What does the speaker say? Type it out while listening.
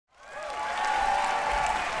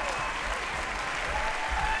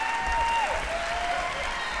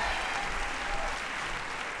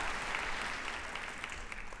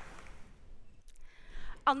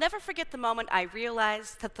I'll never forget the moment I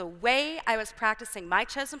realized that the way I was practicing my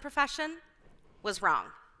chosen profession was wrong.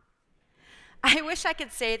 I wish I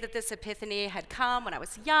could say that this epiphany had come when I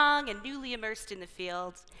was young and newly immersed in the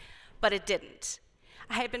field, but it didn't.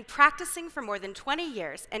 I had been practicing for more than 20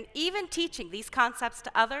 years and even teaching these concepts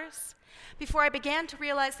to others before I began to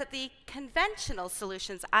realize that the conventional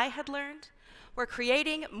solutions I had learned were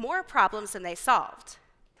creating more problems than they solved.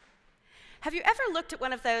 Have you ever looked at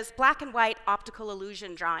one of those black and white optical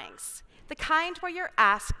illusion drawings? The kind where you're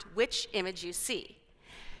asked which image you see.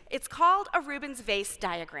 It's called a Rubin's vase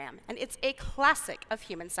diagram, and it's a classic of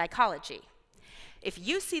human psychology. If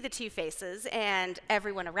you see the two faces and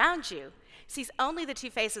everyone around you sees only the two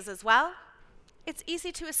faces as well, it's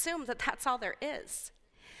easy to assume that that's all there is.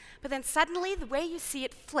 But then suddenly, the way you see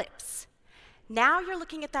it flips. Now you're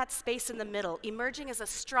looking at that space in the middle, emerging as a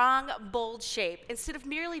strong, bold shape, instead of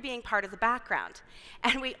merely being part of the background.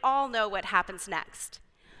 And we all know what happens next.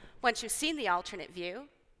 Once you've seen the alternate view,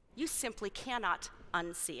 you simply cannot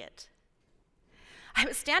unsee it. I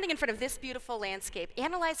was standing in front of this beautiful landscape,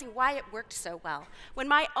 analyzing why it worked so well, when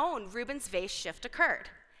my own Rubin's vase shift occurred.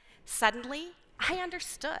 Suddenly, I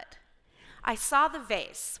understood. I saw the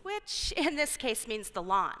vase, which in this case means the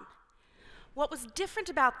lawn. What was different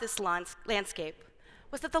about this landscape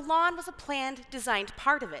was that the lawn was a planned, designed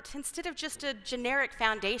part of it, instead of just a generic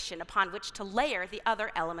foundation upon which to layer the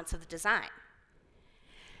other elements of the design.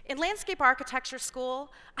 In landscape architecture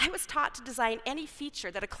school, I was taught to design any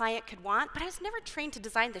feature that a client could want, but I was never trained to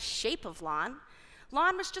design the shape of lawn.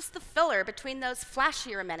 Lawn was just the filler between those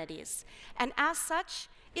flashier amenities, and as such,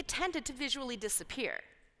 it tended to visually disappear.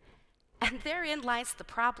 And therein lies the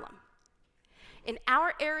problem. In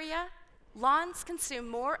our area, lawns consume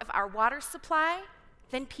more of our water supply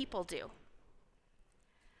than people do.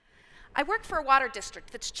 I work for a water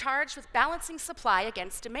district that's charged with balancing supply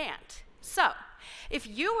against demand. So, if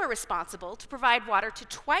you were responsible to provide water to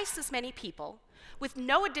twice as many people with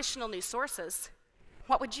no additional new sources,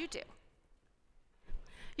 what would you do?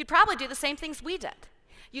 You'd probably do the same things we did.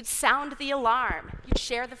 You'd sound the alarm, you'd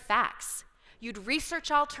share the facts, you'd research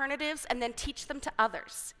alternatives and then teach them to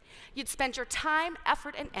others. You'd spend your time,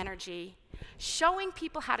 effort, and energy showing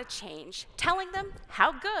people how to change, telling them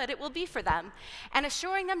how good it will be for them, and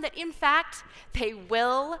assuring them that, in fact, they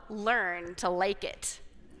will learn to like it.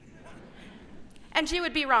 And you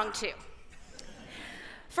would be wrong, too.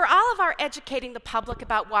 For all of our educating the public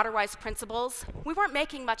about water-wise principles, we weren't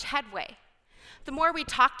making much headway. The more we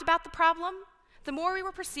talked about the problem, the more we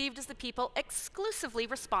were perceived as the people exclusively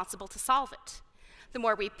responsible to solve it. The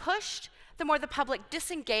more we pushed, the more the public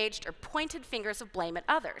disengaged or pointed fingers of blame at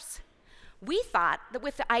others. We thought that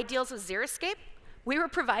with the ideals of Xeriscape, we were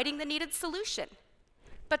providing the needed solution.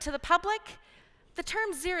 But to the public, the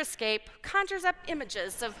term Xeriscape conjures up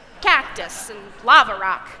images of cactus and lava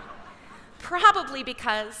rock, probably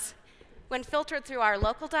because, when filtered through our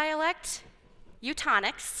local dialect,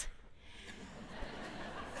 Eutonics,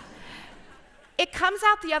 it comes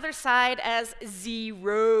out the other side as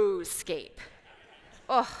Zeroscape.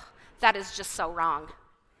 Oh, that is just so wrong.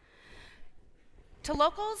 To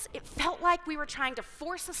locals, it felt like we were trying to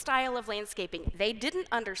force a style of landscaping they didn't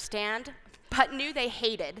understand, but knew they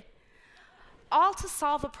hated, all to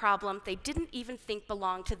solve a problem they didn't even think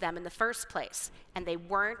belonged to them in the first place, and they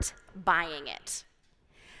weren't buying it.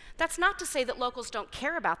 That's not to say that locals don't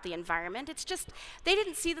care about the environment, it's just they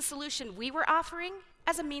didn't see the solution we were offering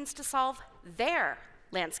as a means to solve their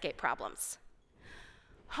landscape problems.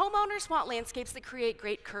 Homeowners want landscapes that create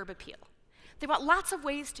great curb appeal. They want lots of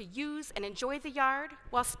ways to use and enjoy the yard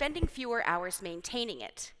while spending fewer hours maintaining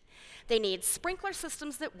it. They need sprinkler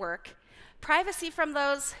systems that work, privacy from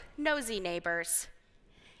those nosy neighbors,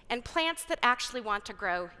 and plants that actually want to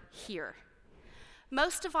grow here.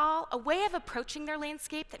 Most of all, a way of approaching their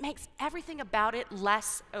landscape that makes everything about it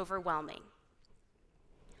less overwhelming.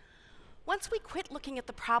 Once we quit looking at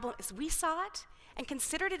the problem as we saw it and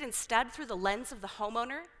considered it instead through the lens of the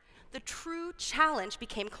homeowner, the true challenge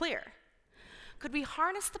became clear. Could we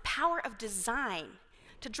harness the power of design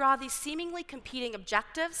to draw these seemingly competing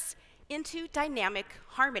objectives into dynamic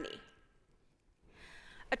harmony?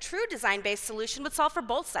 A true design-based solution would solve for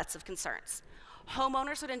both sets of concerns.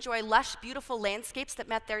 Homeowners would enjoy lush, beautiful landscapes that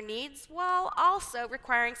met their needs, while also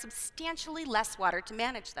requiring substantially less water to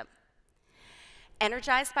manage them.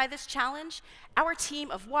 Energized by this challenge, our team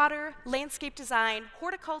of water, landscape design,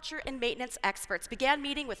 horticulture, and maintenance experts began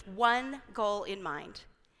meeting with one goal in mind: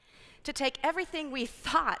 to take everything we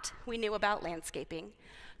thought we knew about landscaping,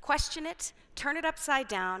 question it, turn it upside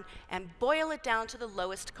down, and boil it down to the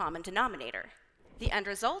lowest common denominator. The end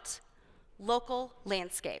result? Local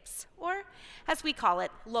landscapes, or as we call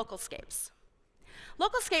it, localscapes.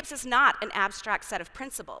 Localscapes is not an abstract set of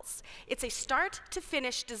principles. It's a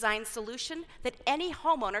start-to-finish design solution that any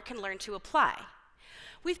homeowner can learn to apply.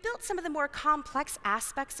 We've built some of the more complex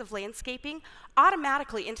aspects of landscaping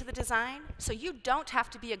automatically into the design, so you don't have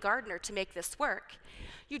to be a gardener to make this work.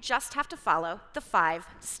 You just have to follow the 5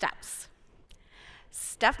 steps.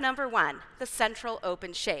 Step number 1, the central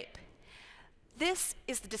open shape. This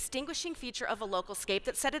is the distinguishing feature of a localscape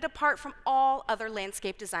that set it apart from all other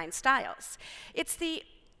landscape design styles. It's the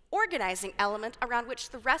organizing element around which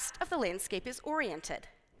the rest of the landscape is oriented.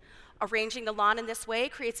 Arranging the lawn in this way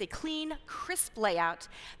creates a clean, crisp layout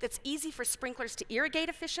that's easy for sprinklers to irrigate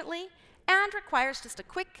efficiently and requires just a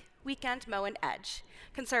quick weekend mow and edge,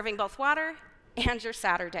 conserving both water and your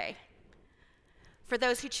Saturday. For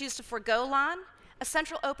those who choose to forego lawn, a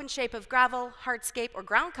central open shape of gravel, hardscape, or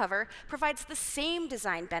ground cover provides the same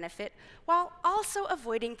design benefit while also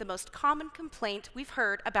avoiding the most common complaint we've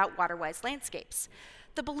heard about water-wise landscapes,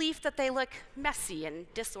 the belief that they look messy and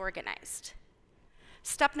disorganized.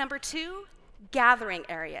 Step number 2, gathering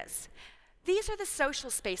areas. These are the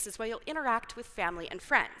social spaces where you'll interact with family and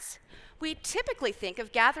friends. We typically think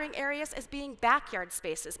of gathering areas as being backyard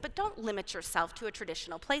spaces, but don't limit yourself to a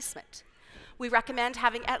traditional placement. We recommend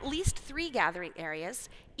having at least 3 gathering areas,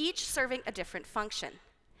 each serving a different function.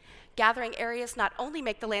 Gathering areas not only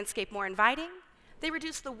make the landscape more inviting, they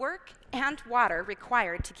reduce the work and water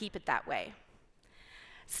required to keep it that way.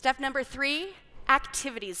 Step number 3,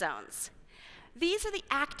 activity zones. These are the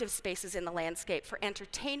active spaces in the landscape for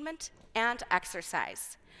entertainment and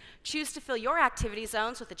exercise. Choose to fill your activity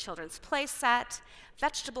zones with a children's play set,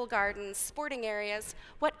 vegetable gardens, sporting areas,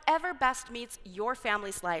 whatever best meets your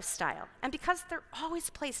family's lifestyle. And because they're always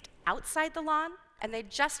placed outside the lawn, and they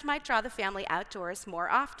just might draw the family outdoors more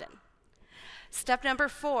often. Step number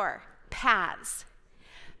 4, paths.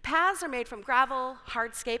 Paths are made from gravel,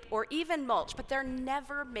 hardscape, or even mulch, but they're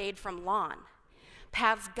never made from lawn.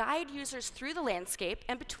 Paths guide users through the landscape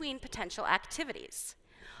and between potential activities.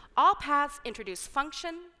 All paths introduce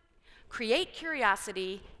function, create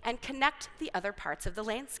curiosity, and connect the other parts of the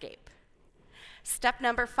landscape. Step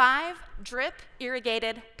number 5, drip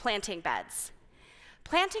irrigated planting beds.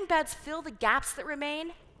 Planting beds fill the gaps that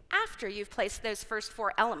remain after you've placed those first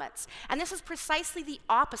 4 elements, and this is precisely the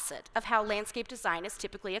opposite of how landscape design is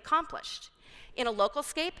typically accomplished. In a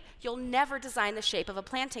localscape, you'll never design the shape of a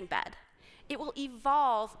planting bed. It will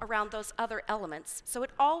evolve around those other elements, so it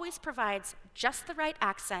always provides just the right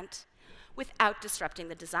accent without disrupting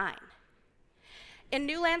the design. In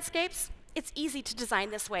new landscapes, it's easy to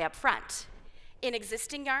design this way up front. In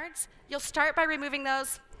existing yards, you'll start by removing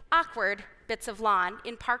those awkward bits of lawn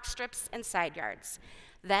in park strips and side yards.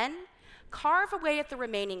 Then, carve away at the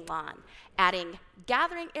remaining lawn, adding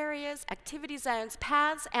gathering areas, activity zones,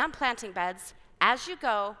 paths, and planting beds as you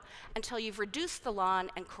go until you've reduced the lawn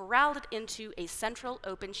and corralled it into a central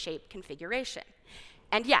open shape configuration.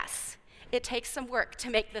 And yes, it takes some work to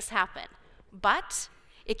make this happen, but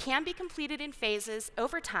it can be completed in phases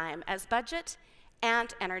over time as budget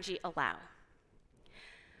and energy allow.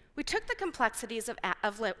 We took the complexities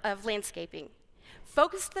of landscaping,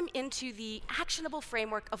 focused them into the actionable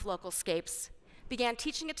framework of localscapes, began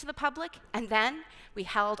teaching it to the public, and then we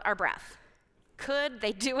held our breath. Could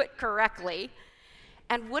they do it correctly?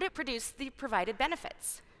 And would it produce the provided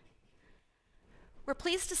benefits? We're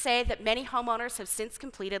pleased to say that many homeowners have since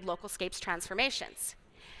completed localscapes transformations.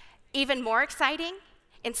 Even more exciting,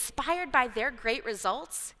 inspired by their great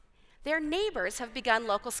results, their neighbors have begun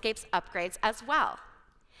localscapes upgrades as well.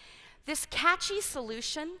 This catchy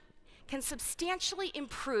solution can substantially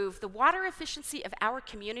improve the water efficiency of our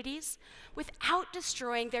communities without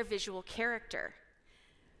destroying their visual character.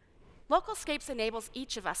 Localscapes enables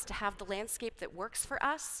each of us to have the landscape that works for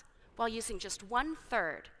us while using just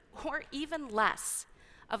 1/3 or even less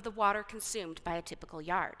of the water consumed by a typical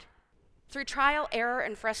yard. Through trial, error,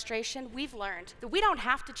 and frustration, we've learned that we don't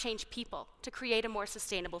have to change people to create a more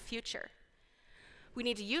sustainable future. We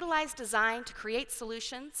need to utilize design to create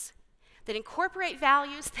solutions that incorporate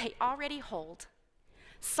values they already hold,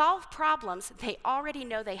 solve problems they already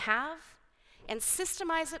know they have, and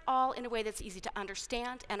systemize it all in a way that's easy to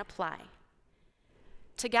understand and apply.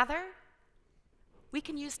 Together, we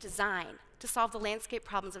can use design to solve the landscape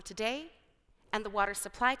problems of today and the water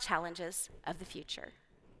supply challenges of the future.